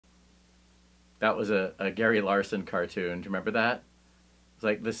That was a Gary Larson cartoon. Do you remember that? It's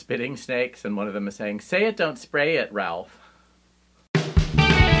like the spitting snakes, and one of them is saying, "Say it, don't spray it, Ralph."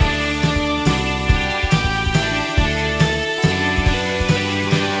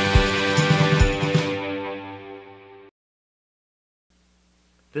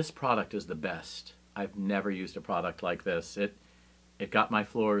 This product is the best. I've never used a product like this. It got my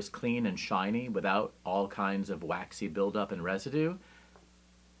floors clean and shiny without all kinds of waxy buildup and residue.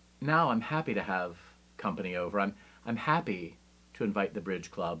 Now I'm happy to have company over. I'm happy to invite the Bridge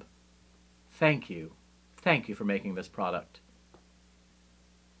Club. Thank you. Thank you for making this product.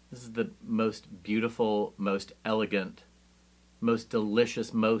 This is the most beautiful, most elegant, most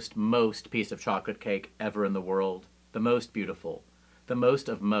delicious, most piece of chocolate cake ever in the world. The most beautiful. The most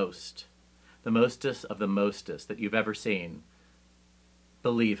of most. The mostest of the mostest that you've ever seen.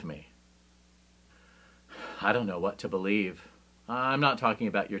 Believe me. I don't know what to believe. I'm not talking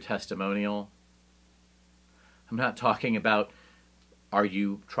about your testimonial. I'm not talking about, are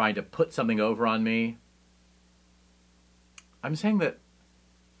you trying to put something over on me? I'm saying that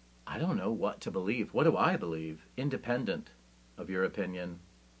I don't know what to believe. What do I believe? Independent of your opinion,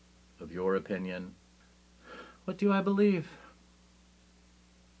 of your opinion. What do I believe?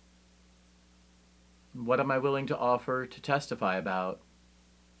 What am I willing to offer to testify about?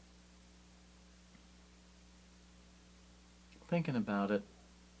 Thinking about it.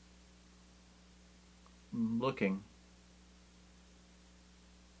 Looking.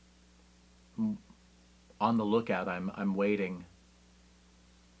 On the lookout, I'm waiting.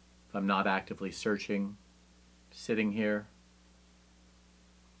 If I'm not actively searching, sitting here.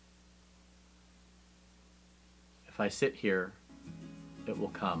 If I sit here, it will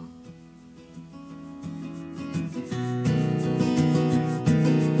come.